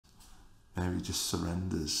Mary just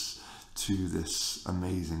surrenders to this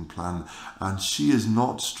amazing plan. And she is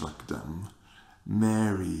not struck dumb.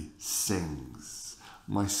 Mary sings.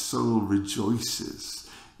 My soul rejoices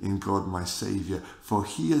in God my Saviour, for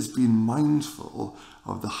he has been mindful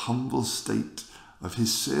of the humble state of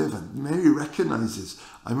his servant. Mary recognizes,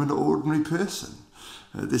 I'm an ordinary person.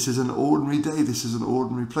 This is an ordinary day. This is an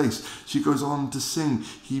ordinary place. She goes on to sing,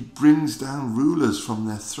 he brings down rulers from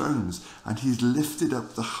their thrones and he's lifted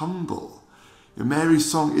up the humble. Mary's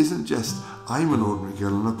song isn't just, I'm an ordinary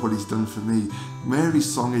girl and look what he's done for me.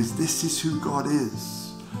 Mary's song is, this is who God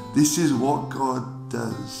is. This is what God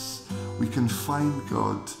does. We can find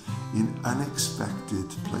God in unexpected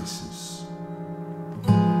places.